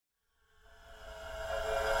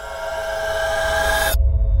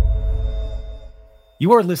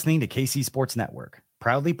You are listening to KC Sports Network,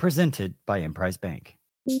 proudly presented by Emprise Bank.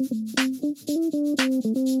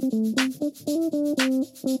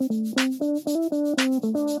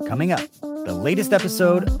 Coming up, the latest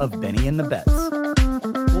episode of Benny and the Bets.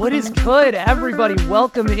 What is good, everybody?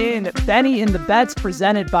 Welcome in Benny and the Bets,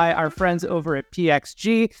 presented by our friends over at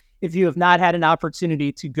PXG. If you have not had an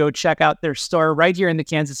opportunity to go check out their store right here in the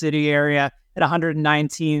Kansas City area at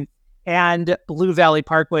 119th and Blue Valley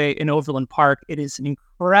Parkway in Overland Park, it is an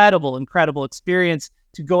incredible experience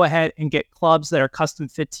to go ahead and get clubs that are custom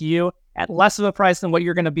fit to you at less of a price than what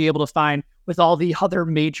you're going to be able to find with all the other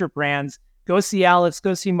major brands. Go see Alex,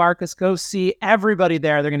 go see Marcus, go see everybody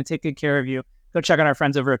there. They're going to take good care of you. Go check out our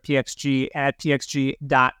friends over at PXG at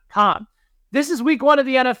pxg.com. This is week one of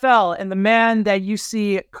the NFL, and the man that you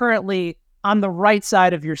see currently on the right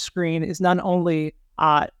side of your screen is not only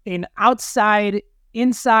an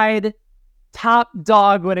inside top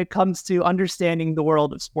dog when it comes to understanding the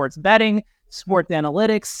world of sports betting, sports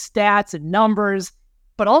analytics, stats, and numbers,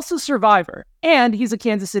 but also Survivor. And he's a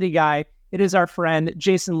Kansas City guy. It is our friend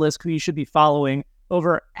Jason Lisk, who you should be following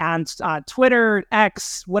over on Twitter,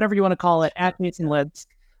 X, whatever you want to call it, at Jason Lisk.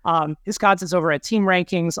 His content's over at Team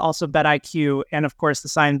Rankings, also BetIQ, and of course the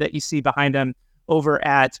sign that you see behind him over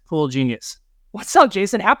at Pool Genius. What's up,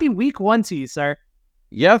 Jason? Happy week one to you, sir.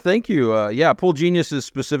 Yeah, thank you. Pool Genius is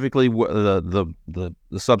specifically the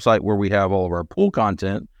subsite where we have all of our pool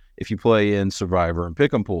content if you play in Survivor and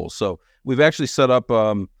Pick'em pools. So we've actually set up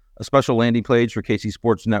a special landing page for KC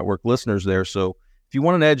Sports Network listeners there. So if you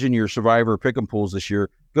want an edge in your Survivor Pick'em pools this year,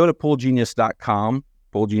 go to poolgenius.com,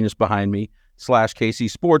 Pool Genius behind me,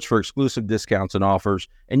 /KC Sports for exclusive discounts and offers.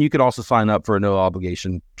 And you can also sign up for a no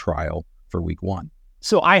obligation trial for week one.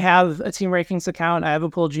 So I have a Team Rankings account. I have a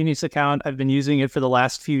Pool Genius account. I've been using it for the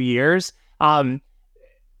last few years.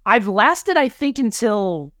 I've lasted, I think,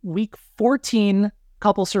 until week 14, a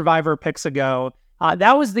couple Survivor picks ago.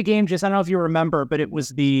 That was the game, just I don't know if you remember, but it was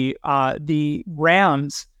the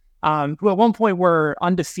Rams, who at one point were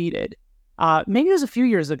undefeated. Maybe it was a few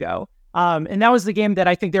years ago. And that was the game that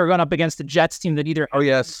I think they were going up against the Jets team that either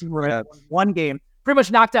one game, pretty much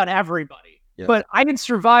knocked out everybody. Yeah. But I had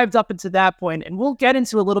survived up until that point, and we'll get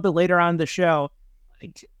into a little bit later on in the show.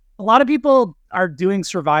 A lot of people are doing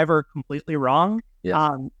Survivor completely wrong.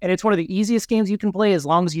 Yeah. And it's one of the easiest games you can play as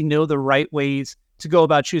long as you know the right ways to go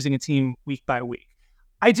about choosing a team week by week.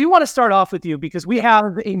 I do want to start off with you because we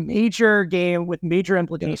have a major game with major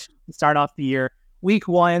implications to start off the year. Week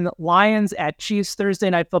one, Lions at Chiefs, Thursday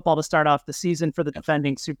Night Football to start off the season for the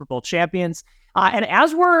defending Super Bowl champions. And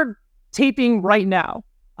as we're taping right now,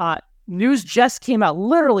 news just came out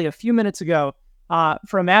literally a few minutes ago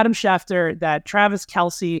from Adam Schefter that Travis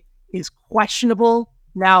Kelce is questionable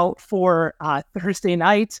now for Thursday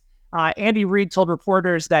night. Andy Reid told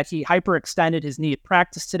reporters that he hyperextended his knee at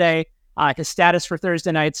practice today. His status for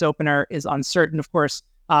Thursday night's opener is uncertain. Of course,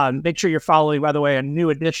 make sure you're following, by the way, a new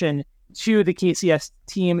addition to the KCS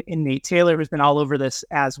team in Nate Taylor, who's been all over this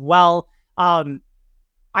as well.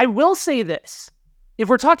 I will say this. If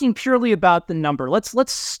we're talking purely about the number,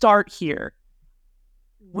 let's start here.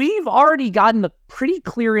 We've already gotten a pretty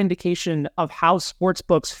clear indication of how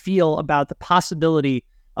sportsbooks feel about the possibility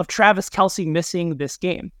of Travis Kelce missing this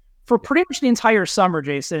game. For pretty much the entire summer,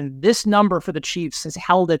 Jason, this number for the Chiefs has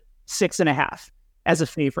held at 6.5 as a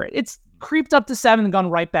favorite. It's creeped up to 7 and gone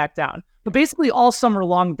right back down. But basically all summer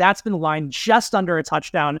long, that's been the line just under a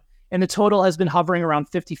touchdown, and the total has been hovering around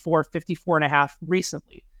 54.5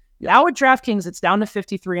 recently. Now at DraftKings, it's down to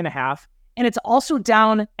 53.5, and it's also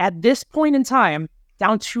down at this point in time,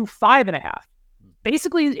 down to 5.5.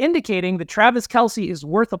 Basically indicating that Travis Kelce is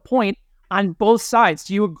worth a point on both sides.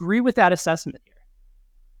 Do you agree with that assessment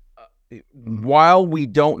here? While we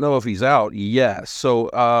don't know if he's out, yes.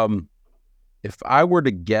 So if I were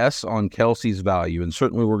to guess on Kelce's value, and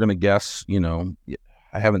certainly we're going to guess,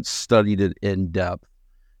 I haven't studied it in depth.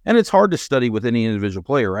 And it's hard to study with any individual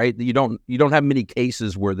player, right? You don't have many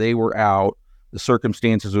cases where they were out, the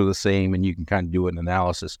circumstances are the same, and you can kind of do an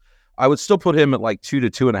analysis. I would still put him at like 2 to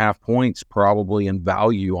 2.5 points probably in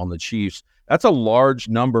value on the Chiefs. That's a large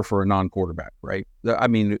number for a non-quarterback, right? I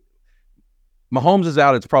mean, Mahomes is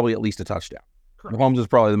out, it's probably at least a touchdown. Correct. Mahomes is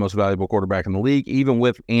probably the most valuable quarterback in the league. Even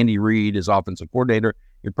with Andy Reid as offensive coordinator,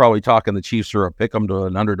 you're probably talking the Chiefs are a pick 'em to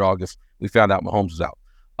an underdog if we found out Mahomes is out.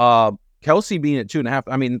 Kelce being at 2.5,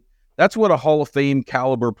 I mean, that's what a Hall of Fame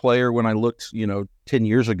caliber player, when I looked, 10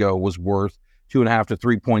 years ago, was worth, 2.5 to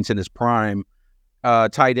 3 points in his prime.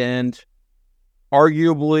 Tight end,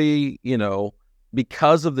 arguably,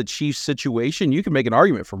 because of the Chiefs situation, you can make an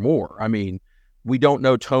argument for more. I mean, we don't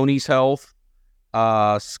know Tony's health.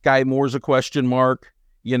 Sky Moore's a question mark.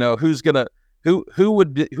 Who's gonna Who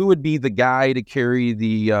would be the guy to carry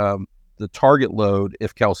the target load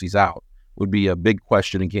if Kelce's out? Would be a big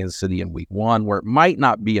question in Kansas City in week 1, where it might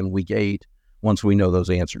not be in week 8 once we know those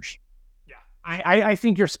answers. Yeah, I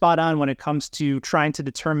think you're spot on when it comes to trying to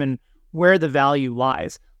determine where the value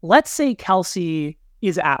lies. Let's say Kelce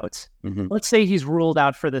is out. Mm-hmm. Let's say he's ruled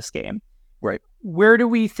out for this game. Right. Where do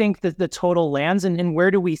we think that the total lands, and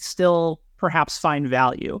where do we still perhaps find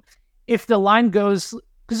value? If the line goes,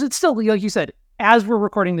 because it's still, like you said, as we're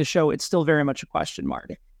recording the show, it's still very much a question mark.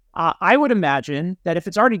 I would imagine that if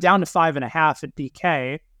it's already down to 5.5 at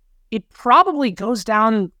DK, it probably goes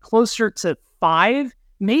down closer to 5.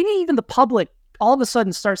 Maybe even the public all of a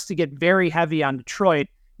sudden starts to get very heavy on Detroit,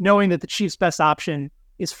 knowing that the Chiefs' best option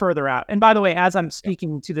is further out. And by the way, as I'm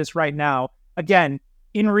speaking to this right now, again,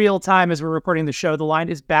 in real time as we're recording the show, the line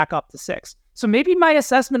is back up to 6. So maybe my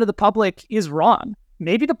assessment of the public is wrong.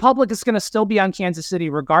 Maybe the public is going to still be on Kansas City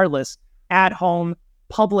regardless, at home,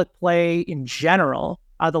 public play in general.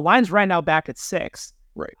 The line's right now back at 6.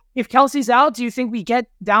 Right. If Kelce's out, do you think we get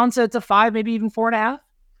down to 5, maybe even 4.5?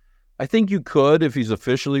 I think you could if he's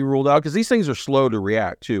officially ruled out, because these things are slow to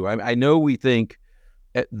react too. I know we think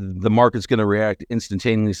the market's going to react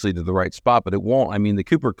instantaneously to the right spot, but it won't. I mean, the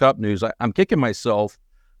Cooper Kupp news, I'm kicking myself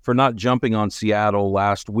for not jumping on Seattle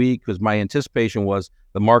last week, because my anticipation was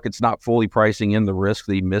the market's not fully pricing in the risk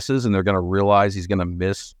that he misses, and they're going to realize he's going to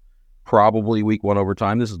miss probably week 1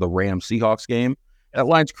 overtime. This is the Rams-Seahawks game. That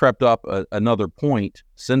line's crept up another point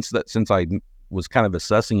since I was kind of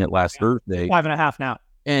assessing it last Thursday. 5.5 now.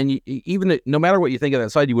 And no matter what you think of that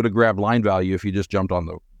side, you would have grabbed line value if you just jumped on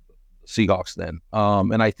the Seahawks then.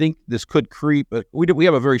 And I think this could creep. We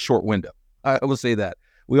have a very short window. I will say that.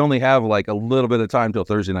 We only have like a little bit of time till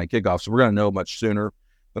Thursday night kickoff, so we're going to know much sooner.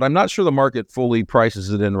 But I'm not sure the market fully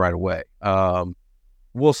prices it in right away.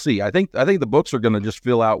 We'll see. I think the books are going to just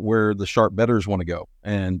fill out where the sharp bettors want to go,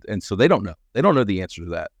 and so they don't know. They don't know the answer to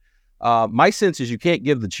that. My sense is you can't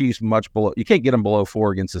give the Chiefs much below. You can't get them below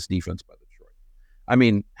 4 against this defense by Detroit. I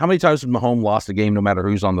mean, how many times has Mahomes lost a game, no matter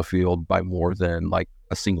who's on the field, by more than like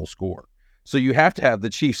a single score? So you have to have the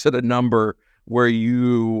Chiefs at a number where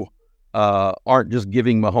you aren't just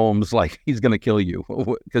giving Mahomes like he's going to kill you,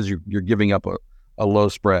 because you're giving up a low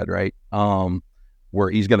spread, right? Where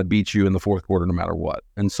he's going to beat you in the fourth quarter no matter what.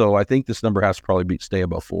 And so I think this number has to probably stay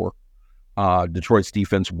above 4. Detroit's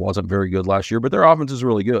defense wasn't very good last year, but their offense is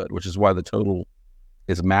really good, which is why the total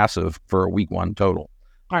is massive for a week 1 total.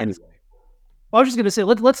 All right. Anyway. Well, I was just going to say,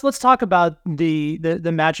 let's talk about the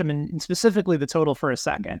matchup and specifically the total for a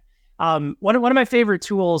second. One of my favorite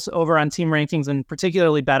tools over on Team Rankings, and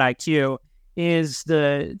particularly BetIQ, is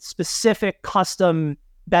the specific custom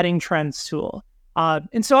betting trends tool.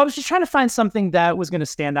 And so I was just trying to find something that was going to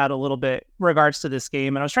stand out a little bit in regards to this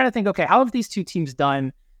game. And I was trying to think, okay, how have these two teams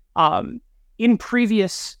done in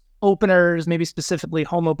previous openers, maybe specifically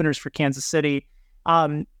home openers for Kansas City?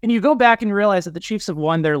 And you go back and realize that the Chiefs have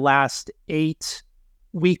won their last 8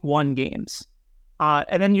 week 1 games.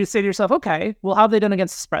 And then you say to yourself, okay, well, how have they done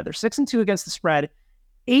against the spread? They're 6-2 against the spread,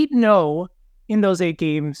 8-0 in those 8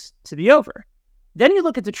 games to the over. Then you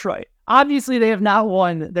look at Detroit. Obviously, they have not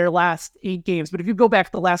won their last 8 games, but if you go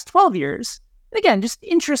back the last 12 years, again, just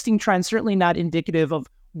interesting trends, certainly not indicative of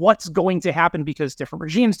what's going to happen because different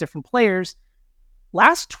regimes, different players.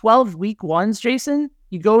 Last 12 week 1s, Jason,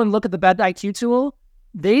 you go and look at the BetIQ tool,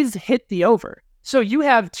 they've hit the over. So you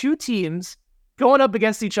have 2 teams going up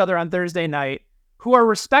against each other on Thursday night who are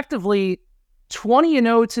respectively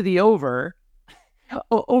 20-0 to the over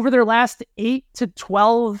their last 8 to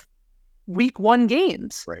 12 week 1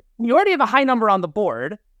 games. Right. You already have a high number on the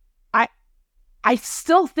board. I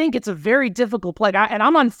still think it's a very difficult play. And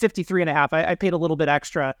I'm on 53.5. I paid a little bit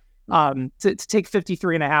extra to take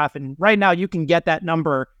 53.5. And right now you can get that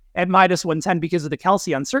number at minus 110 because of the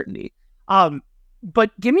Kelce uncertainty.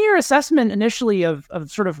 But give me your assessment initially of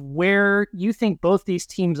sort of where you think both these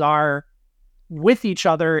teams are with each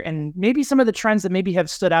other, and maybe some of the trends that maybe have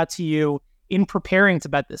stood out to you in preparing to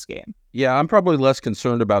bet this game. Yeah, I'm probably less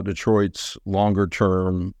concerned about Detroit's longer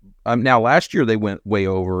term. Now, last year they went way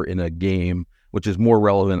over in a game, which is more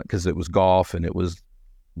relevant because it was golf and it was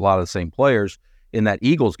a lot of the same players. In that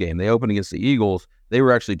Eagles game, they opened against the Eagles. They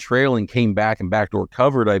were actually trailing, came back and backdoor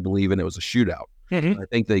covered, I believe, and it was a shootout. Mm-hmm.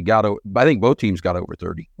 I think both teams got over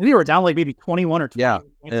 30. They were down like maybe 21 or 20. Yeah,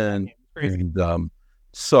 and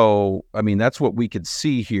so, I mean, that's what we could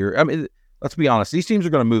see here. I mean, let's be honest. These teams are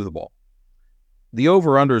going to move the ball. The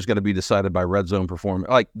over-under is going to be decided by red zone performance.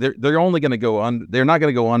 Like, they're only going to go under. They're not going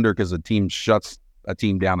to go under because a team shuts a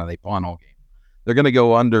team down and they punt all game. They're going to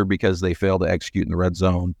go under because they fail to execute in the red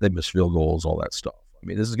zone. They miss field goals, all that stuff. I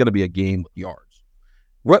mean, this is going to be a game with yards.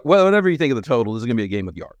 Whatever you think of the total, this is going to be a game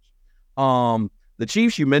of yards. The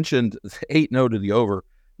Chiefs, you mentioned 8-0 to the over.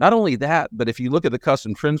 Not only that, but if you look at the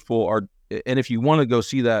custom trends pool, and if you want to go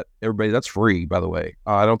see that, everybody, that's free, by the way.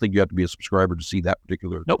 I don't think you have to be a subscriber to see that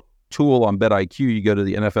particular tool on BetIQ. You go to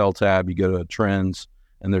the NFL tab, you go to trends,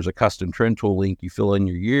 and there's a custom trend tool link. You fill in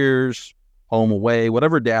your years, home, away,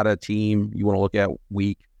 whatever data team you want to look at,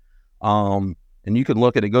 week. And you can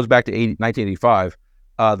look at it. It goes back to 1985.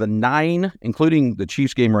 The 9, including the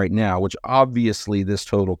Chiefs game right now, which obviously this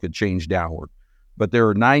total could change downward. But there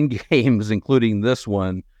are 9 games, including this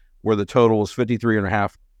one, where the total is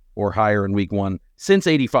 53.5 or higher in week 1 since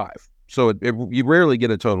 85. So you rarely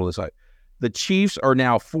get a total this high. The Chiefs are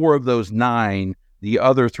now 4 of those 9, the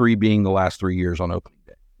other 3 being the last 3 years on opening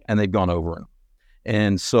day, and they've gone over them.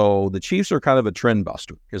 And so the Chiefs are kind of a trend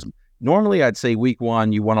buster, because normally I'd say week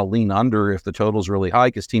 1 you want to lean under if the total's really high,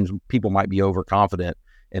 because people might be overconfident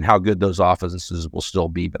in how good those offenses will still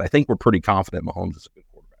be. But I think we're pretty confident Mahomes is a good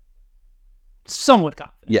quarterback. Somewhat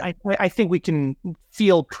confident. Yeah. I think we can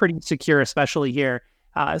feel pretty secure, especially here,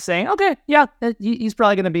 saying, okay, yeah, he's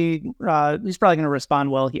probably going to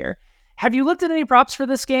respond well here. Have you looked at any props for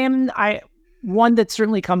this game? One that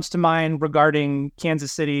certainly comes to mind regarding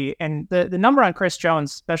Kansas City, and the number on Chris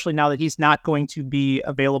Jones, especially now that he's not going to be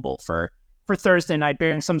available for Thursday night,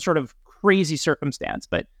 bearing some sort of crazy circumstance.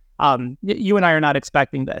 But you and I are not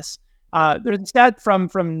expecting this. There's a stat from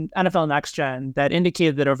NFL Next Gen that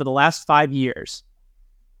indicated that over the last 5 years,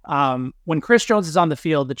 when Chris Jones is on the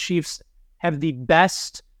field, the Chiefs have the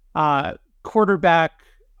best quarterback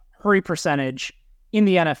hurry percentage in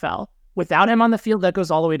the NFL. Without him on the field, that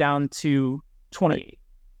goes all the way down to 28.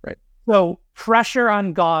 Right. So pressure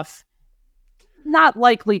on Goff, not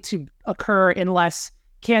likely to occur unless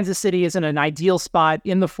Kansas City is in an ideal spot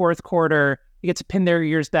in the fourth quarter. You get to pin their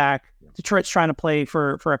ears back. Detroit's trying to play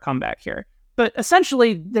for a comeback here. But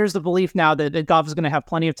essentially, there's the belief now that Goff is going to have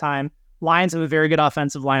plenty of time. Lions have a very good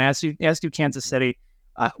offensive line, as do Kansas City.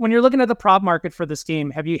 When you're looking at the prop market for this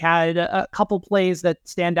game, have you had a couple plays that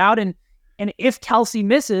stand out? And if Kelce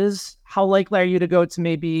misses, how likely are you to go to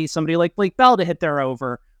maybe somebody like Blake Bell to hit their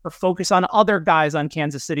over, or focus on other guys on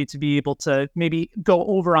Kansas City to be able to maybe go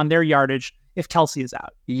over on their yardage if Kelce is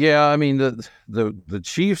out? Yeah, I mean, the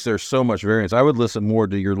Chiefs, there's so much variance. I would listen more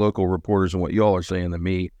to your local reporters and what y'all are saying than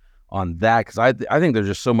me on that, because I think there's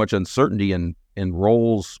just so much uncertainty in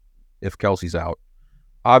roles if Kelce's out.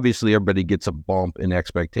 Obviously, everybody gets a bump in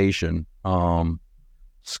expectation.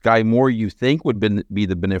 Sky Moore, you think, would be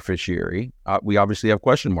the beneficiary. We obviously have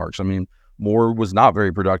question marks. I mean, Moore was not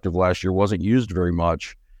very productive last year, wasn't used very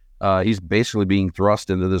much. He's basically being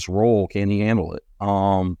thrust into this role. Can he handle it?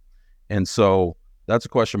 And so that's a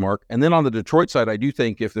question mark. And then on the Detroit side, I do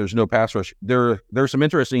think if there's no pass rush, there's some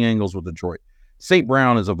interesting angles with Detroit. St.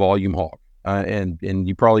 Brown is a volume hog, and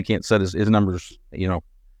you probably can't set his numbers, going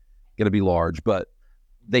to be large, but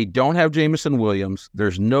they don't have Jameson Williams.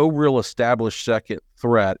 There's no real established second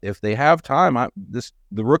threat. If they have time,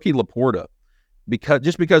 the rookie Laporta,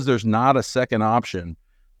 because there's not a second option,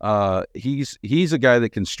 he's a guy that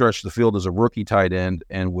can stretch the field as a rookie tight end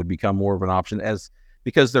and would become more of an option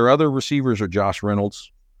because their other receivers are Josh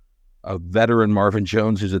Reynolds, a veteran Marvin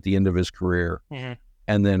Jones who's at the end of his career,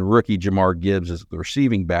 and then rookie Jamar Gibbs is the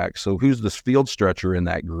receiving back. So who's the field stretcher in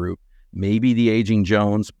that group? Maybe the aging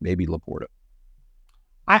Jones, maybe Laporta.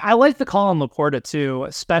 I like the call on Laporta too,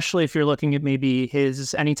 especially if you're looking at maybe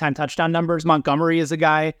his anytime touchdown numbers. Montgomery is a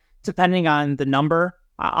guy, depending on the number,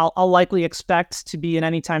 I'll likely expect to be an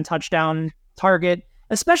anytime touchdown target,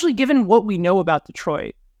 especially given what we know about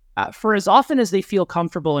Detroit. For as often as they feel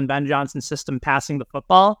comfortable in Ben Johnson's system passing the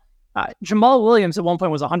football, Jamal Williams at one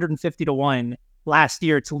point was 150-1 last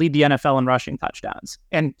year to lead the NFL in rushing touchdowns.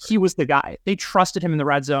 And he was the guy. They trusted him in the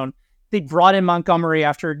red zone. They brought in Montgomery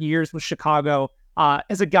after years with Chicago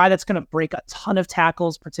as a guy that's going to break a ton of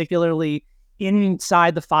tackles, particularly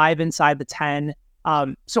inside the 5, inside the 10.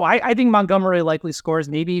 So I think Montgomery likely scores,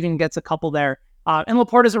 maybe even gets a couple there. And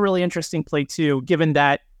Laporta is a really interesting play too, given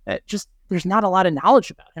that just there's not a lot of knowledge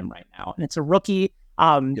about him right now. And it's a rookie.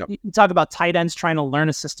 You talk about tight ends trying to learn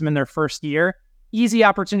a system in their first year. Easy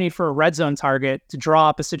opportunity for a red zone target to draw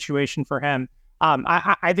up a situation for him.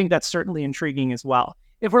 I think that's certainly intriguing as well.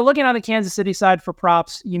 If we're looking on the Kansas City side for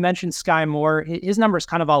props, you mentioned Sky Moore. His number is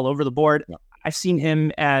kind of all over the board. Yeah. I've seen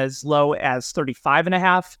him as low as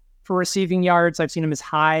 35.5 for receiving yards. I've seen him as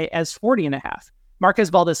high as 40.5. Marquez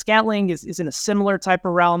Valdes-Scantling is in a similar type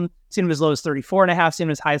of realm. Seen him as low as 34.5, seen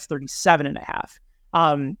him as high as 37.5.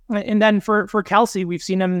 And then for Kelce, we've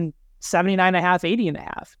seen him 79.5,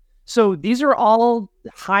 80.5. So these are all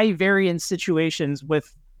high variance situations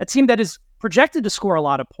with a team that is projected to score a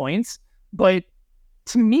lot of points, but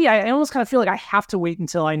to me, I almost kind of feel like I have to wait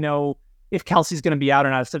until I know if Kelce's going to be out or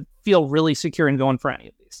not to feel really secure in going for any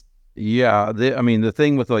of these. Yeah, the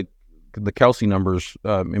thing with like the Kelce numbers,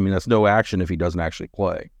 that's no action if he doesn't actually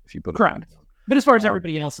play. If you put correct. But as far as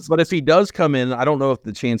everybody else's, but if he does come in, I don't know if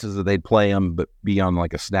the chances that they'd play him, but be on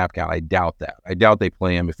like a snap count. I doubt that. I doubt they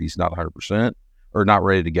play him if he's not 100% or not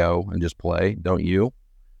ready to go and just play. Don't you?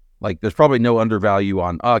 Like, there's probably no undervalue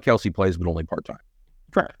on Kelce plays, but only part time.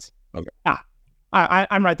 Correct. Okay.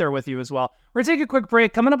 I'm right there with you as well. We're going to take a quick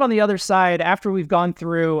break. Coming up on the other side, after we've gone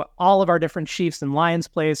through all of our different Chiefs and Lions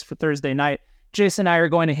plays for Thursday night, Jason and I are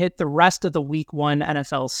going to hit the rest of the Week 1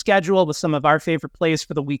 NFL schedule with some of our favorite plays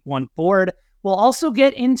for the Week 1 board. We'll also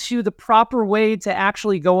get into the proper way to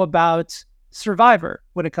actually go about Survivor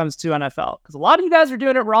when it comes to NFL, because a lot of you guys are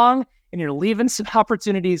doing it wrong, and you're leaving some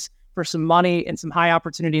opportunities for some money and some high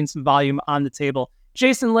opportunity and some volume on the table.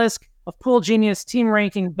 Jason Lisk of Pool Genius, Team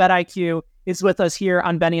Ranking, BetIQ is with us here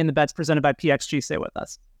on Benny and the Bets presented by PXG. Stay with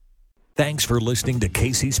us. Thanks for listening to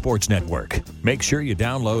KC Sports Network. Make sure you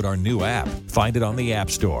download our new app. Find it on the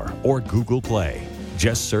App Store or Google Play.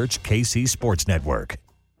 Just search KC Sports Network.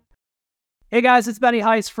 Hey guys, it's Benny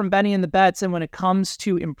Heiss from Benny and the Bets, and when it comes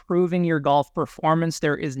to improving your golf performance,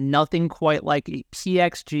 there is nothing quite like a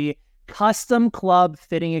PXG custom club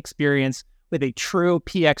fitting experience with a true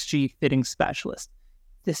PXG fitting specialist.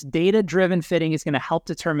 This data-driven fitting is going to help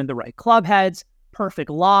determine the right club heads, perfect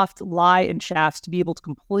loft, lie, and shafts to be able to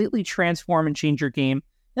completely transform and change your game,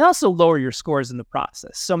 and also lower your scores in the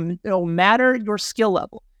process. So no matter your skill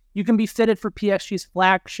level, you can be fitted for PXG's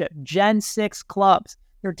flagship Gen 6 clubs.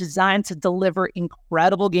 They're designed to deliver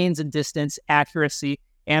incredible gains in distance, accuracy,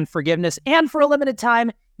 and forgiveness. And for a limited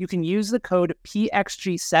time, you can use the code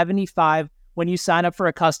PXG75 when you sign up for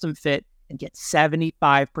a custom fit and get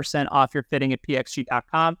 75% off your fitting at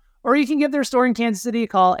pxg.com. Or you can give their store in Kansas City a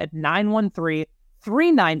call at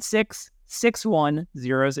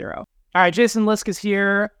 913-396-6100. All right, Jason Lisk is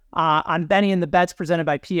here on Benny and the Bets presented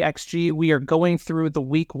by PXG. We are going through the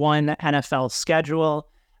Week 1 NFL schedule.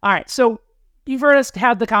 All right, so you've heard us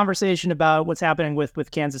have the conversation about what's happening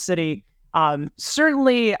with Kansas City.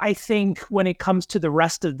 Certainly, I think when it comes to the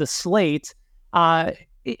rest of the slate,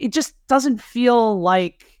 it just doesn't feel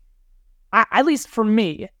like, at least for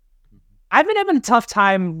me, I've been having a tough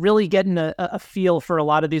time really getting a feel for a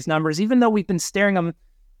lot of these numbers, even though we've been staring them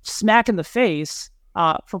smack in the face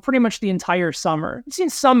for pretty much the entire summer. I've seen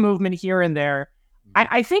some movement here and there.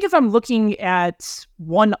 I think if I'm looking at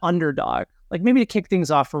one underdog, like maybe to kick things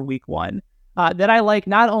off for Week 1, that I like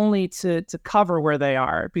not only to cover where they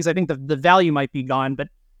are, because I think the value might be gone, but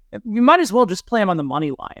you might as well just play them on the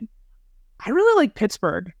money line. I really like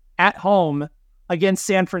Pittsburgh at home against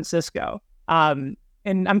San Francisco. And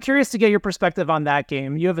I'm curious to get your perspective on that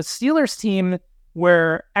game. You have a Steelers team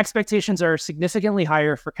where expectations are significantly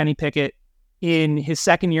higher for Kenny Pickett in his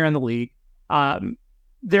second year in the league.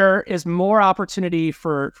 There is more opportunity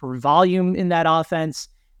for volume in that offense.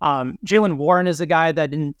 Jaylen Warren is a guy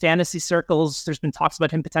that in fantasy circles, there's been talks about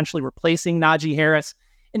him potentially replacing Najee Harris.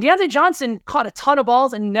 And Deontay Johnson caught a ton of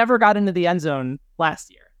balls and never got into the end zone last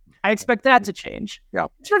year. I expect that to change. Yeah.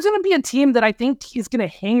 There's going to be a team that I think is going to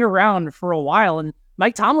hang around for a while. And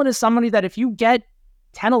Mike Tomlin is somebody that if you get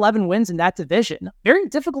 10, 11 wins in that division, very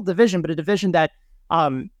difficult division, but a division that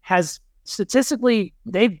has statistically,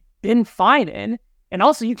 they've been fine in. And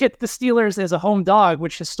also you get the Steelers as a home dog,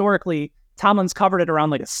 which historically Tomlin's covered it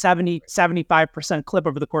around like a 70-75% clip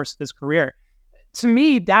over the course of his career. To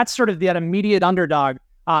me, that's sort of that immediate underdog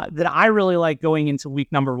that I really like going into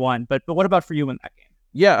week number 1. But what about for you in that game?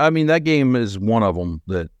 Yeah, I mean, that game is one of them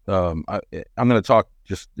that I'm going to talk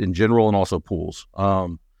just in general and also pools.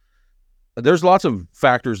 There's lots of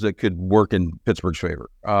factors that could work in Pittsburgh's favor.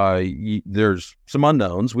 There's some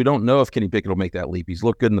unknowns. We don't know if Kenny Pickett will make that leap. He's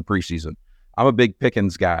looked good in the preseason. I'm a big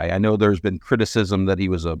Pickens guy. I know there's been criticism that he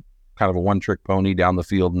was a kind of a one-trick pony down the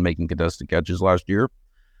field and making contested catches last year.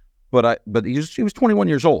 But he was 21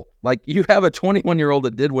 years old. Like, you have a 21-year-old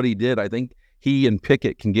that did what he did. I think he and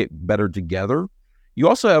Pickett can get better together. You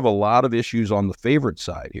also have a lot of issues on the favorite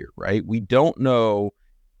side here, right? We don't know.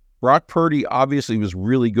 Brock Purdy obviously was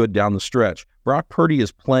really good down the stretch. Brock Purdy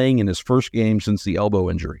is playing in his first game since the elbow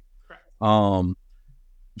injury.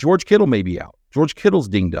 George Kittle may be out. George Kittle's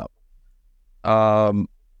dinged up.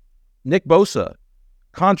 Nick Bosa,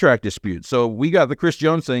 contract dispute. So we got the Chris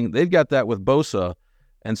Jones thing. They've got that with Bosa.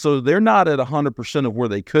 And so they're not at 100% of where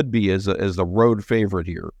they could be as the road favorite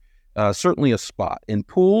here. Certainly a spot. In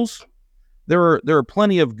pools, there are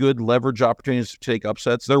plenty of good leverage opportunities to take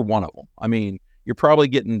upsets. They're one of them. I mean, you're probably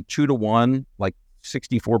getting 2-1, like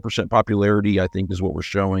 64% popularity, I think is what we're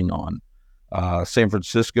showing on San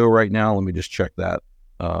Francisco right now. Let me just check that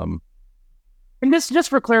And this, just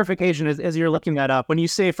for clarification, as you're looking that up, when you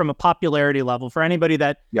say from a popularity level, for anybody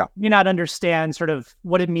that may not understand sort of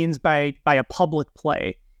what it means by a public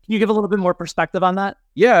play, can you give a little bit more perspective on that?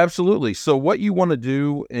 Yeah, absolutely. So what you want to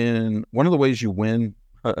do, in one of the ways you win,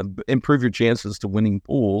 improve your chances to winning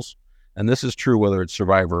pools, and this is true whether it's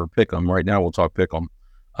Survivor or Pick'em. Right now we'll talk Pick'em,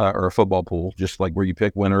 or a football pool, just like where you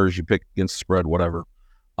pick winners, you pick against the spread, whatever,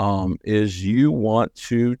 is you want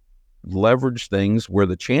to leverage things where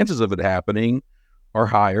the chances of it happening are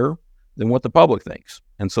higher than what the public thinks.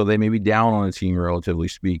 And so they may be down on a team, relatively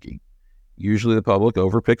speaking. Usually the public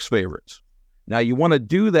overpicks favorites. Now, you want to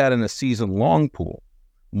do that in a season-long pool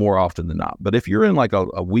more often than not. But if you're in like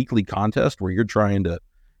a weekly contest where you're trying to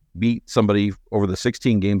beat somebody over the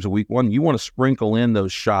 16 games of week one, you want to sprinkle in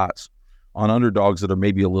those shots on underdogs that are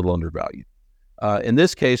maybe a little undervalued. In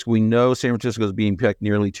this case, we know San Francisco is being picked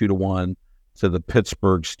nearly 2-1 to the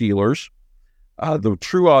Pittsburgh Steelers. The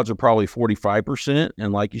true odds are probably 45%.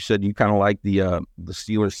 And like you said, you kind of like the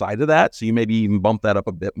Steelers side of that. So you maybe even bump that up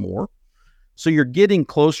a bit more. So you're getting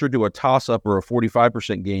closer to a toss-up or a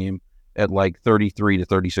 45% game at like 33 to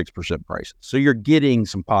 36% prices. So you're getting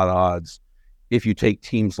some pot odds if you take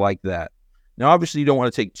teams like that. Now, obviously, you don't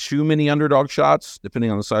want to take too many underdog shots,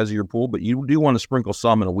 depending on the size of your pool, but you do want to sprinkle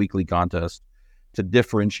some in a weekly contest to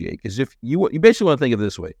differentiate. Because if you basically want to think of it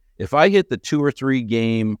this way: if I hit the 2 or 3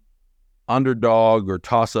 game underdog or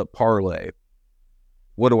toss-up parlay,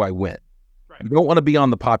 what do I win? Right. You don't want to be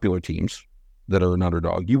on the popular teams that are an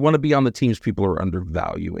underdog. You want to be on the teams people are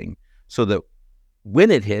undervaluing, so that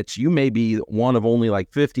when it hits, you may be one of only like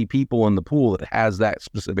 50 people in the pool that has that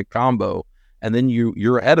specific combo, and then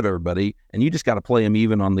you're ahead of everybody, and you just got to play them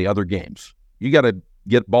even on the other games. You got to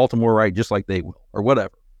get Baltimore right just like they will, or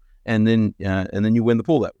whatever, and then you win the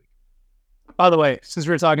pool that week. By the way, since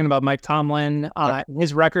we were talking about Mike Tomlin,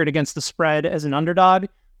 his record against the spread as an underdog,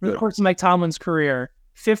 over the course of Mike Tomlin's career,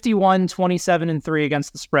 51, 27, and 3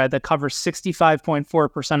 against the spread. That covers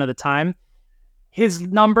 65.4% of the time. His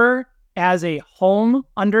number as a home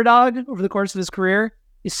underdog over the course of his career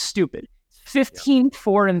is stupid. 15,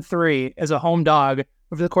 4, and 3 as a home dog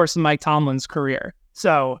over the course of Mike Tomlin's career.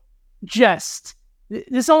 So just...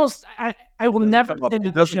 this almost, I will never...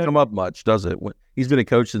 It doesn't come up much, does it? He's been a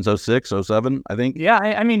coach since 06, 07, I think. Yeah,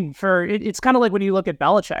 I mean, it's kind of like when you look at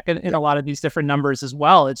Belichick in a lot of these different numbers as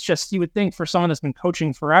well. It's just, you would think for someone that's been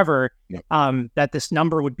coaching forever, that this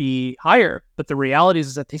number would be higher. But the reality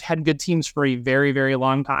is that they've had good teams for a very, very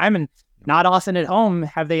long time. And not often at home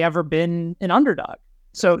have they ever been an underdog.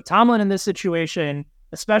 So Tomlin in this situation,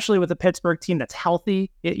 especially with a Pittsburgh team that's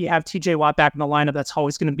healthy, you have TJ Watt back in the lineup. That's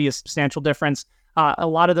always going to be a substantial difference. A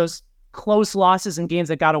lot of those close losses and games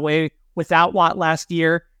that got away without Watt last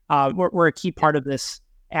year were a key part of this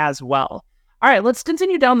as well. All right, let's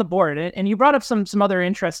continue down the board. And you brought up some other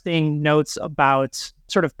interesting notes about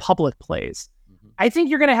sort of public plays. Mm-hmm. I think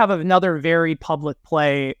you're going to have another very public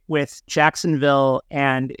play with Jacksonville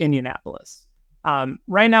and Indianapolis.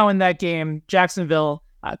 Right now in that game, Jacksonville,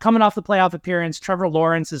 coming off the playoff appearance, Trevor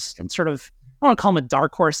Lawrence is sort of, I don't want to call him a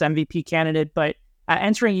dark horse MVP candidate, but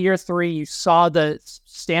entering year 3, you saw the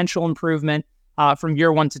substantial improvement from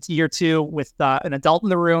year 1 to year 2 with an adult in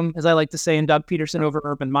the room, as I like to say, in Doug Peterson over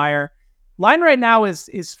Urban Meyer. Line right now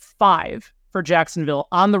is 5 for Jacksonville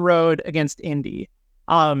on the road against Indy.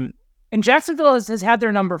 And Jacksonville has had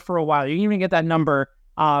their number for a while. You can even get that number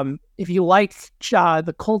if you like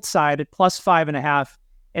the Colts side at plus 5.5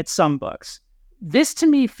 at some books. This to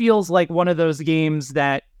me feels like one of those games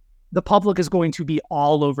that the public is going to be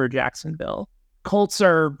all over Jacksonville. Colts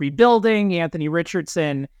are rebuilding. Anthony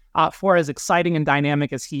Richardson, for as exciting and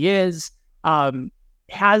dynamic as he is,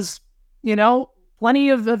 has, plenty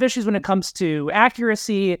of issues when it comes to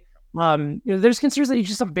accuracy. There's concerns that he's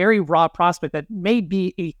just a very raw prospect that may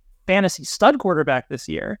be a fantasy stud quarterback this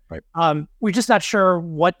year. Right. We're just not sure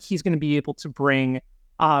what he's going to be able to bring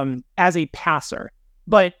as a passer.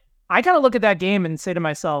 But I kind of look at that game and say to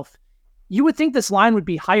myself, you would think this line would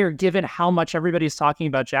be higher given how much everybody's talking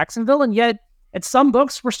about Jacksonville, and yet at some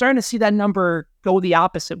books, we're starting to see that number go the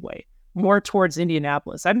opposite way, more towards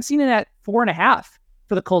Indianapolis. I've seen it at 4.5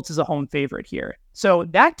 for the Colts as a home favorite here. So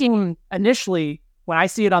that game, initially, when I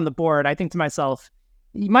see it on the board, I think to myself,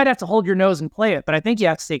 you might have to hold your nose and play it, but I think you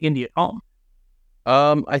have to take Indy at home.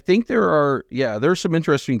 I think there's some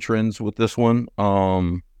interesting trends with this one.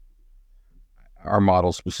 Our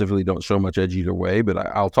models specifically don't show much edge either way, but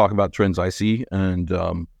I'll talk about trends I see. And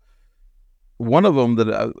one of them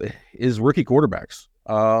that is rookie quarterbacks.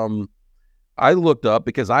 I looked up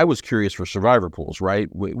because I was curious for survivor pools, right?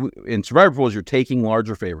 In survivor pools, you're taking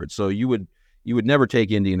larger favorites. So you would never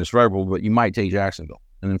take Indy in a survivor pool, but you might take Jacksonville.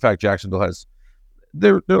 And in fact, Jacksonville has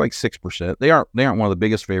they're like 6%. They aren't one of the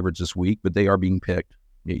biggest favorites this week, but they are being picked.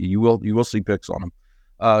 You will see picks on them.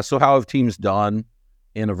 So how have teams done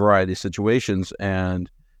in a variety of situations? And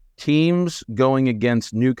teams going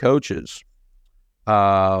against new coaches,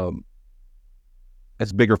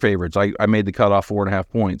 it's bigger favorites. I made the cutoff 4.5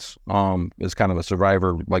 points. As kind of a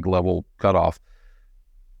survivor like level cutoff.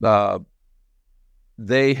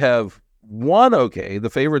 They have won okay. The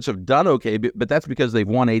favorites have done okay, but that's because they've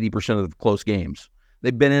won 80% of the close games.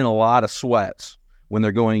 They've been in a lot of sweats when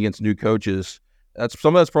they're going against new coaches.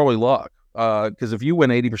 Some of that's probably luck. Because if you win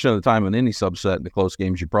 80% of the time in any subset in the close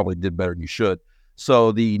games, you probably did better than you should.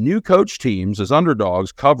 So the new coach teams as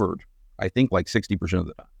underdogs covered, I think, like 60% of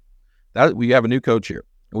the time. That we have a new coach here.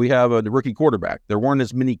 We have a rookie quarterback. There weren't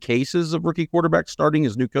as many cases of rookie quarterbacks starting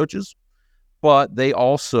as new coaches, but they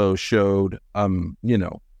also showed,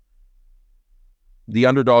 the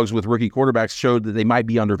underdogs with rookie quarterbacks showed that they might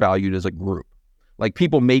be undervalued as a group. Like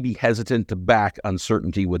people may be hesitant to back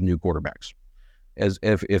uncertainty with new quarterbacks as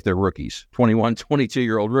if they're rookies, 21,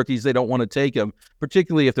 22-year-old rookies. They don't want to take them,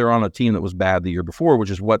 particularly if they're on a team that was bad the year before, which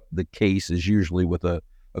is what the case is usually with a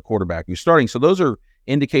quarterback who's starting. So those are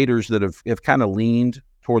indicators that have kind of leaned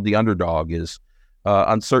toward the underdog is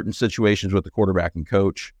uncertain situations with the quarterback and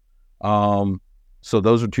coach. So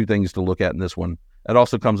those are two things to look at in this one. It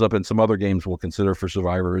also comes up in some other games we'll consider for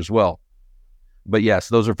Survivor as well. But yes,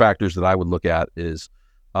 those are factors that I would look at is,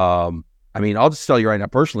 I'll just tell you right now,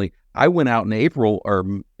 personally, I went out in April or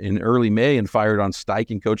in early May and fired on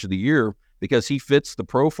Steichen Coach of the Year because he fits the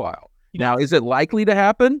profile. Now, is it likely to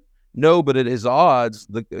happen? No, but at his odds,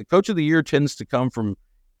 the Coach of the Year tends to come from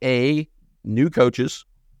new coaches,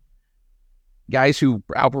 guys who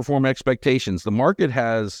outperform expectations. The market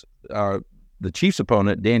has the Chiefs'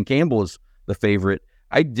 opponent, Dan Campbell, is the favorite.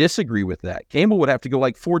 I disagree with that. Campbell would have to go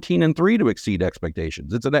like 14-3 to exceed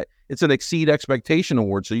expectations. It's an exceed expectation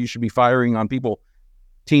award, so you should be firing on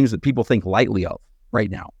teams that people think lightly of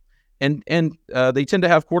right now. And they tend to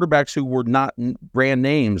have quarterbacks who were not brand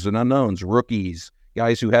names and unknowns, rookies,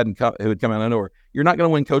 guys who had come out of nowhere. You're not going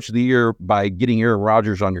to win Coach of the Year by getting Aaron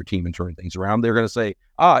Rodgers on your team and turning things around. They're going to say,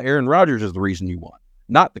 Aaron Rodgers is the reason you won,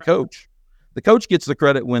 not the coach. The coach gets the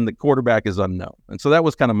credit when the quarterback is unknown. And so that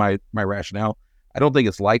was kind of my rationale. I don't think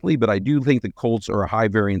it's likely, but I do think the Colts are a high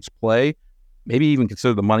variance play. Maybe even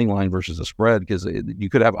consider the money line versus the spread because you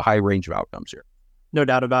could have a high range of outcomes here. No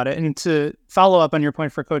doubt about it. And to follow up on your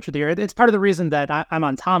point for Coach of the Year, it's part of the reason that I'm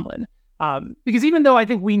on Tomlin. Because even though I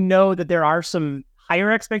think we know that there are some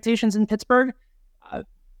higher expectations in Pittsburgh,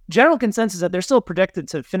 general consensus is that they're still predicted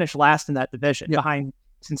to finish last in that division behind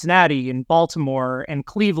Cincinnati and Baltimore and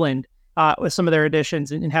Cleveland with some of their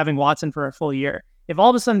additions and having Watson for a full year. If all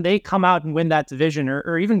of a sudden they come out and win that division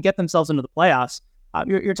or even get themselves into the playoffs,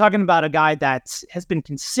 you're talking about a guy that has been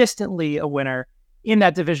consistently a winner in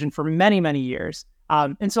that division for many, many years.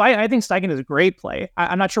 And so I think Steichen is a great play.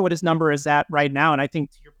 I'm not sure what his number is at right now. And I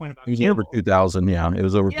think to your point about Campbell, over 2,000. Yeah, it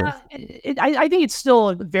was over. Yeah, I think it's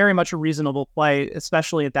still very much a reasonable play,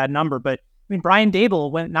 especially at that number. But Brian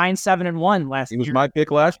Dable went 9-7-1 last year. He was my pick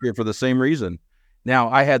last year for the same reason. Now,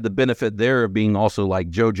 I had the benefit there of being also like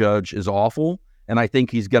Joe Judge is awful. And I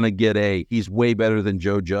think he's going to get he's way better than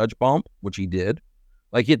Joe Judge bump, which he did.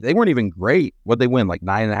 Like they weren't even great. What'd they win? Like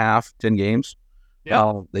 9.5, 10 games?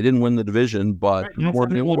 Yeah. They didn't win the division, but he won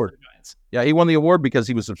the award. Yeah, he won the award because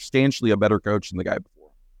he was substantially a better coach than the guy before.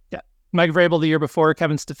 Yeah. Mike Vrabel the year before,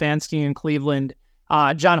 Kevin Stefanski in Cleveland,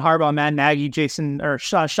 John Harbaugh, Matt Nagy, Sean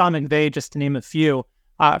McVay, just to name a few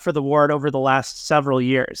for the award over the last several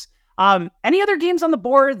years. Any other games on the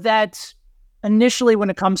board that initially, when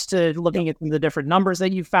it comes to looking at the different numbers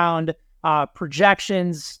that you found,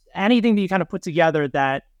 projections, anything that you kind of put together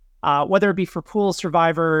that, whether it be for Pool,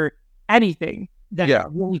 Survivor, anything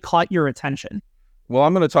that really caught your attention? Well,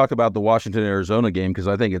 I'm going to talk about the Washington-Arizona game because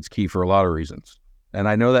I think it's key for a lot of reasons. And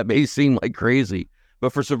I know that may seem like crazy,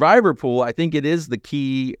 but for Survivor Pool, I think it is the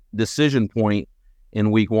key decision point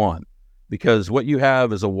in week one because what you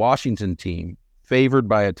have is a Washington team favored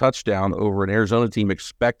by a touchdown over an Arizona team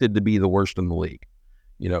expected to be the worst in the league.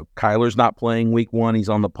 Kyler's not playing week one. He's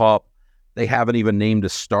on the pup. They haven't even named a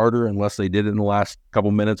starter unless they did it in the last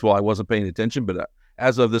couple minutes while I wasn't paying attention. But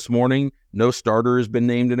as of this morning, no starter has been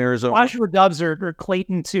named in Arizona. Joshua Dobbs or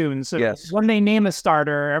Clayton Tune. So when they name a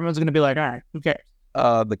starter, everyone's going to be like, all right, who cares?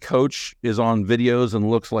 The coach is on videos and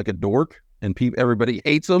looks like a dork, and everybody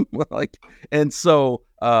hates him.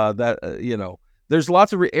 There's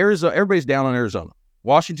lots of Arizona. Everybody's down on Arizona.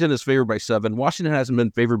 Washington is favored by 7. Washington hasn't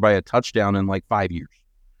been favored by a touchdown in like 5 years.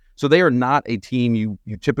 So they are not a team you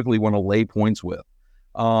typically want to lay points with.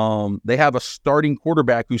 They have a starting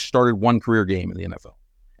quarterback who started one career game in the NFL,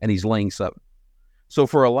 and he's laying 7. So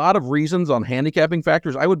for a lot of reasons on handicapping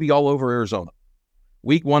factors, I would be all over Arizona.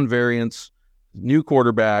 Week 1 variance, new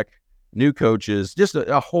quarterback, new coaches, just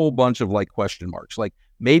a whole bunch of like question marks. Like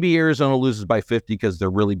maybe Arizona loses by 50 because they're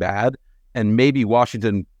really bad, and maybe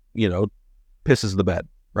Washington, pisses the bed,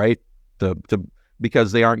 right?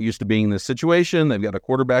 Because they aren't used to being in this situation. They've got a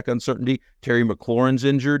quarterback uncertainty. Terry McLaurin's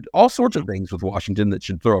injured. All sorts of things with Washington that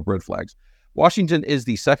should throw up red flags. Washington is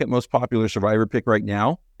the second most popular survivor pick right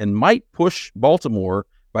now and might push Baltimore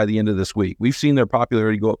by the end of this week. We've seen their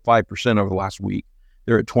popularity go up 5% over the last week.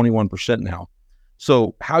 They're at 21% now.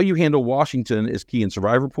 So how you handle Washington is key in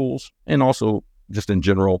survivor pools and also just in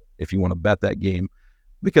general if you want to bet that game.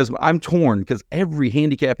 Because I'm torn because every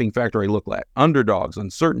handicapping factor I look at, underdogs,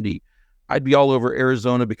 uncertainty, I'd be all over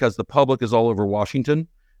Arizona because the public is all over Washington.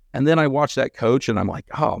 And then I watch that coach and I'm like,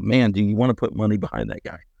 oh man, do you want to put money behind that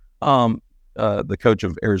guy? The coach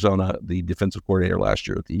of Arizona, the defensive coordinator last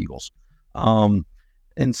year at the Eagles. And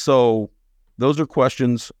so those are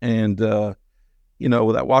questions. And,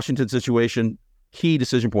 with that Washington situation, key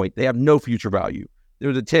decision point, they have no future value.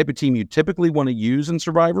 They're the type of team you typically want to use in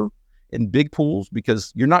Survivor in big pools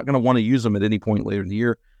because you're not going to want to use them at any point later in the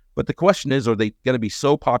year. But the question is, are they going to be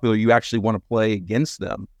so popular you actually want to play against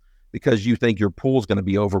them because you think your pool is going to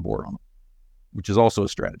be overboard on them, which is also a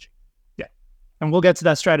strategy. Yeah. And we'll get to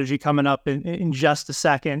that strategy coming up in just a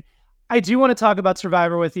second. I do want to talk about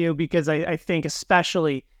Survivor with you because I think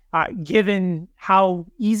especially given how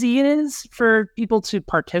easy it is for people to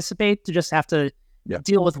participate, to just have to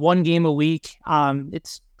deal with one game a week.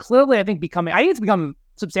 It's clearly, I think it's become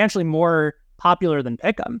substantially more popular than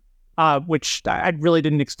Pick'em, which I really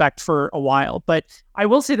didn't expect for a while. But I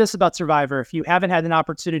will say this about Survivor. If you haven't had an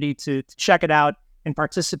opportunity to check it out and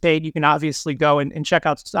participate, you can obviously go and check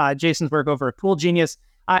out Jason's work over at Pool Genius.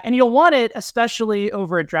 And you'll want it, especially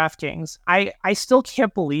over at DraftKings. I still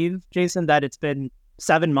can't believe, Jason, that it's been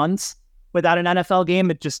 7 months without an NFL game.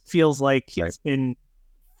 It just feels like it's been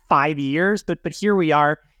 5 years, but here we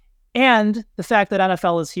are. And the fact that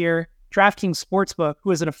NFL is here, DraftKings Sportsbook, who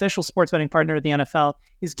is an official sports betting partner of the NFL,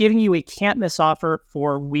 is giving you a can't-miss offer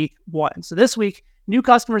for week 1. So this week, new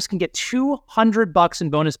customers can get $200 in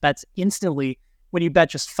bonus bets instantly when you bet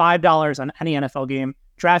just $5 on any NFL game.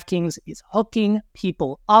 DraftKings is hooking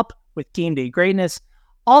people up with game day greatness.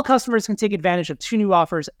 All customers can take advantage of 2 new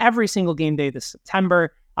offers every single game day this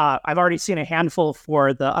September. I've already seen a handful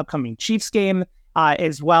for the upcoming Chiefs game,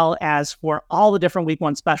 as well as for all the different week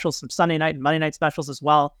 1 specials, some Sunday night and Monday night specials as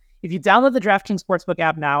well. If you download the DraftKings Sportsbook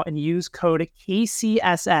app now and use code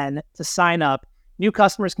KCSN to sign up, new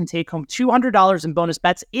customers can take home $200 in bonus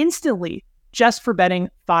bets instantly just for betting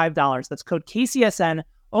 $5. That's code KCSN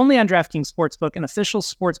only on DraftKings Sportsbook, an official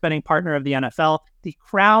sports betting partner of the NFL. The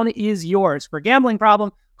crown is yours. For a gambling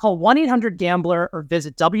problem, call 1-800-GAMBLER or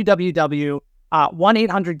visit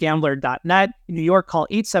www.1800gambler.net. In New York, call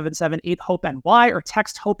 877-8-HOPE-NY or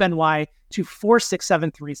text HOPE-NY to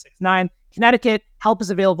 467-369. Connecticut, help is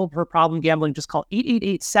available for problem gambling. Just call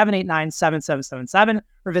 888-789-7777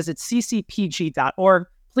 or visit ccpg.org.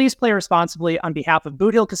 Please play responsibly on behalf of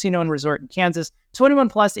Boot Hill Casino and Resort in Kansas. 21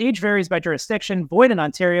 plus, age varies by jurisdiction, void in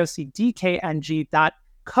Ontario. See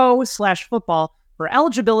dkng.co/football for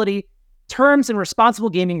eligibility, terms, and responsible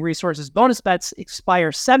gaming resources. Bonus bets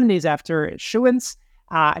expire 7 days after issuance.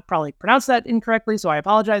 I probably pronounced that incorrectly, so I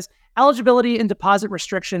apologize. Eligibility and deposit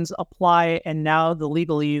restrictions apply, and now the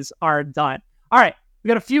legalese are done. All right, we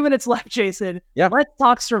got a few minutes left, Jason. Yeah. Let's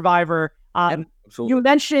talk Survivor. Absolutely. You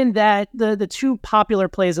mentioned that the 2 popular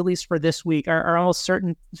plays, at least for this week, are almost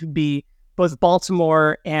certain to be both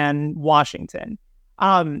Baltimore and Washington.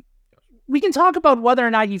 We can talk about whether or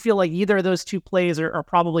not you feel like either of those 2 plays are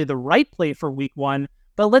probably the right play for week 1,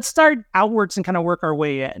 but let's start outwards and kind of work our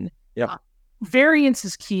way in. Yeah. Variance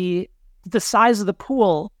is key. The size of the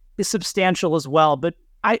pool is substantial as well. But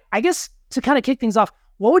I guess to kind of kick things off,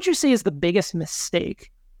 what would you say is the biggest mistake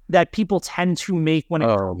that people tend to make when it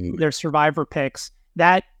comes to their Survivor picks,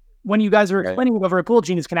 that when you guys are explaining over at Pool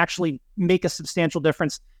Genius can actually make a substantial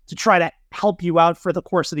difference to try to help you out for the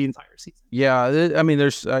course of the entire season? Yeah, I mean,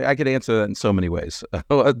 I could answer that in so many ways.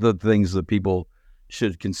 The things that people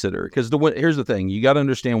should consider, because here's the thing: you got to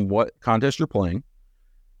understand what contest you're playing.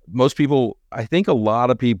 Most people, I think, a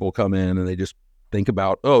lot of people come in and they just think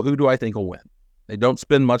about, who do I think will win? They don't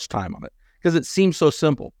spend much time on it because it seems so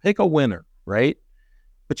simple. Pick a winner, right?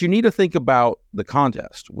 But you need to think about the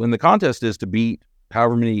contest. When the contest is to beat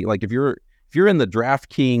however many, like if you're in the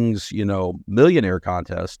DraftKings, millionaire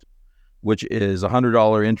contest, which is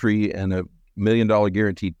 $100 entry and $1 million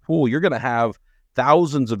guaranteed pool, you're going to have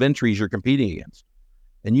thousands of entries you're competing against.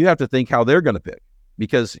 And you have to think how they're going to pick,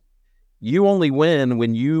 because You only win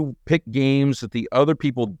when you pick games that the other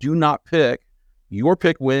people do not pick. Your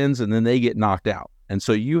pick wins, and then they get knocked out. And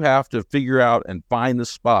so you have to figure out and find the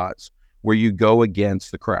spots where you go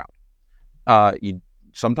against the crowd.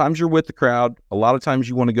 Sometimes you're with the crowd. A lot of times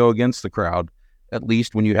you want to go against the crowd, at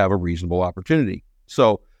least when you have a reasonable opportunity.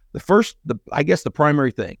 So I guess the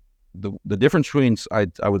primary thing, the difference between,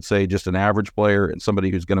 I would say, just an average player and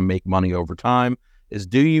somebody who's going to make money over time is,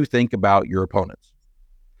 do you think about your opponents?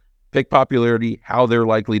 Pick popularity, how they're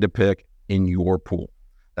likely to pick in your pool.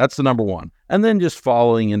 That's the number one. And then just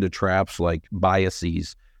falling into traps like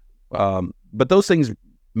biases. But those things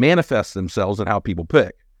manifest themselves in how people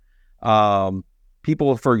pick.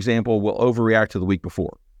 People, for example, will overreact to the week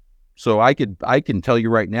before. So I can tell you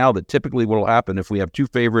right now that typically what will happen if we have two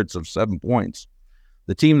favorites of 7 points,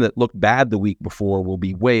 the team that looked bad the week before will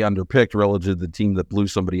be way underpicked relative to the team that blew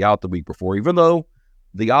somebody out the week before, even though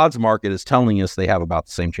the odds market is telling us they have about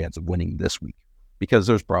the same chance of winning this week, because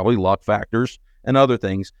there's probably luck factors and other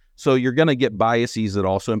things. So you're going to get biases that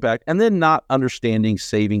also impact, and then not understanding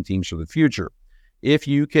saving teams for the future. If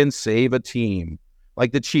you can save a team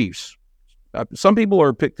like the Chiefs, some people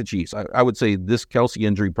are pick the Chiefs. I would say this Kelce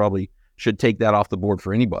injury probably should take that off the board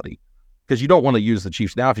for anybody, because you don't want to use the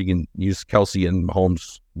Chiefs now if you can use Kelce and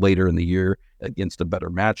Mahomes later in the year against a better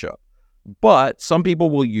matchup. But some people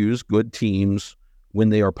will use good teams when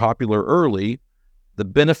they are popular early, the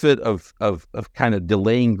benefit of kind of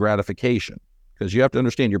delaying gratification, because you have to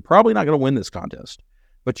understand you're probably not going to win this contest,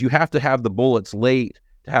 but you have to have the bullets late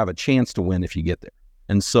to have a chance to win if you get there.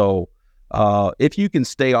 And so if you can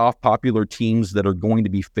stay off popular teams that are going to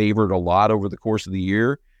be favored a lot over the course of the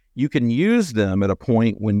year, you can use them at a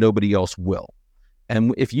point when nobody else will.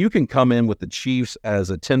 And if you can come in with the Chiefs as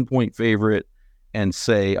a 10-point favorite and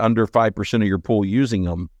say under 5% of your pool using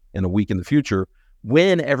them in a week in the future,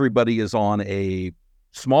 when everybody is on a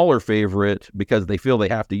smaller favorite because they feel they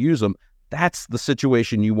have to use them, that's the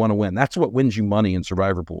situation you want to win. That's what wins you money in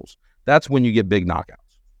survivor pools. That's when you get big knockouts.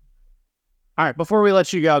 All right, before we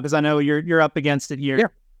let you go, because I know you're up against it here. Yeah,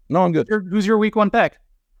 no, I'm good. Who's your week one pick?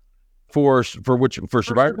 For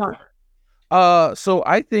survivor? So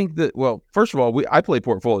I think that, well, first of all, I play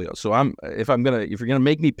portfolio. So if you're gonna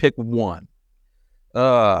make me pick one,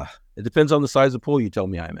 it depends on the size of pool you tell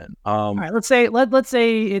me I'm in. All right, let's say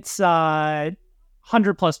it's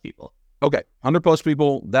 100 plus people. Okay, 100 plus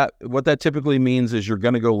people. What that typically means is you're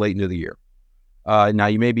going to go late into the year. Now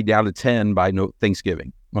you may be down to 10 by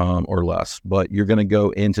Thanksgiving or less, but you're going to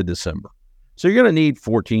go into December. So you're going to need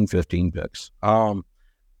 14, 15 picks.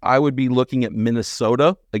 I would be looking at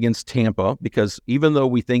Minnesota against Tampa, because even though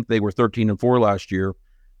we think they were 13-4 last year,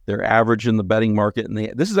 they're average in the betting market, and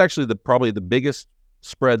this is actually probably the biggest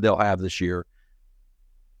spread they'll have this year.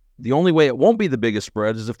 The only way it won't be the biggest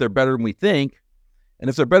spread is if they're better than we think. And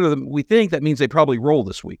if they're better than we think, that means they probably roll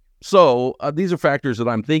this week. So these are factors that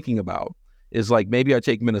I'm thinking about, is like maybe I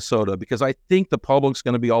take Minnesota, because I think the public's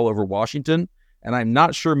going to be all over Washington. And I'm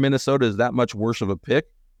not sure Minnesota is that much worse of a pick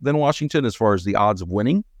than Washington as far as the odds of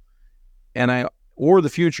winning or the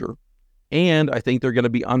future. And I think they're going to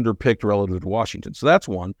be underpicked relative to Washington. So that's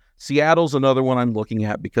one. Seattle's another one I'm looking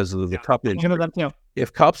at because of the Cup injury.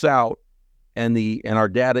 If Cup's out and our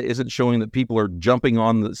data isn't showing that people are jumping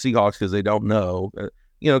on the Seahawks because they don't know,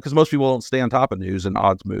 because most people don't stay on top of news and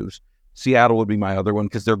odds moves, Seattle would be my other one,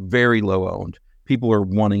 because they're very low owned. People are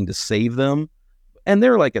wanting to save them, and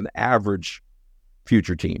they're like an average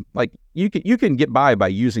future team. Like you can get by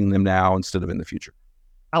using them now instead of in the future.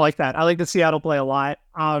 I like that. I like the Seattle play a lot.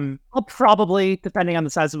 I'll probably, depending on the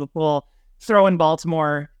size of the pool, throw in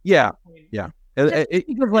Baltimore. Yeah.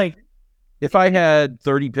 If I had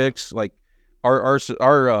 30 picks, like our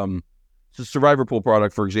survivor pool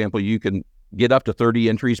product, for example, you can get up to 30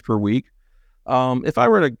 entries per week. If I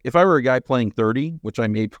were a guy playing 30, which I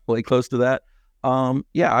may play close to that,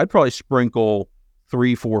 I'd probably sprinkle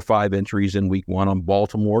 3, 4, 5 entries in week one on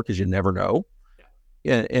Baltimore, because you never know.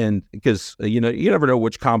 And because, you never know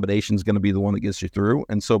which combination is going to be the one that gets you through.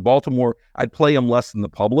 And so Baltimore, I'd play them less than the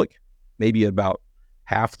public, maybe about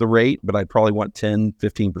half the rate, but I'd probably want 10,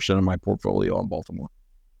 15% of my portfolio on Baltimore.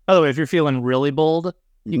 By the way, if you're feeling really bold,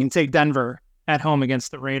 you can take Denver at home against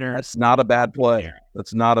the Raiders. That's not a bad play.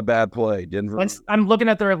 Denver. I'm looking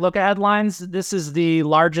at their look-ahead lines. This is the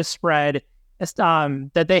largest spread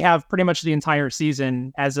that they have pretty much the entire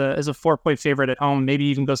season as a 4-point favorite at home. Maybe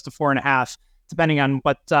even goes to 4.5. Depending on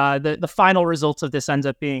what the final results of this ends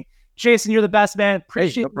up being. Jason, you're the best, man.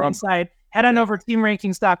 Appreciate the insight. Head on over to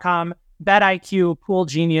teamrankings.com, BetIQ, Pool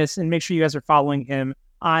Genius, and make sure you guys are following him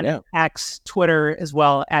on X, Twitter as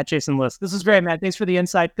well, at Jason Lisk. This is great, man. Thanks for the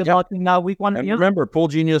insight. Good luck in week one. And remember, Pool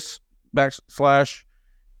Genius /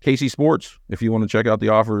 KC Sports if you want to check out the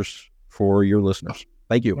offers for your listeners.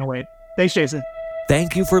 Thank you. Can't wait. Thanks, Jason.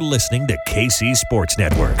 Thank you for listening to KC Sports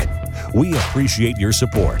Network. We appreciate your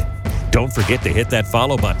support. Don't forget to hit that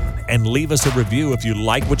follow button and leave us a review if you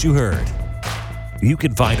like what you heard. You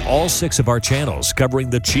can find all 6 of our channels covering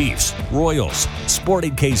the Chiefs, Royals,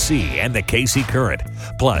 Sporting KC, and the KC Current,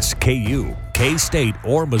 plus KU, K-State,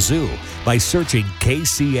 or Mizzou by searching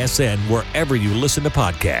KCSN wherever you listen to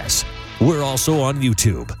podcasts. We're also on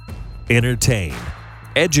YouTube. Entertain,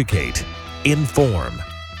 educate, inform.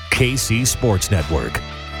 KC Sports Network.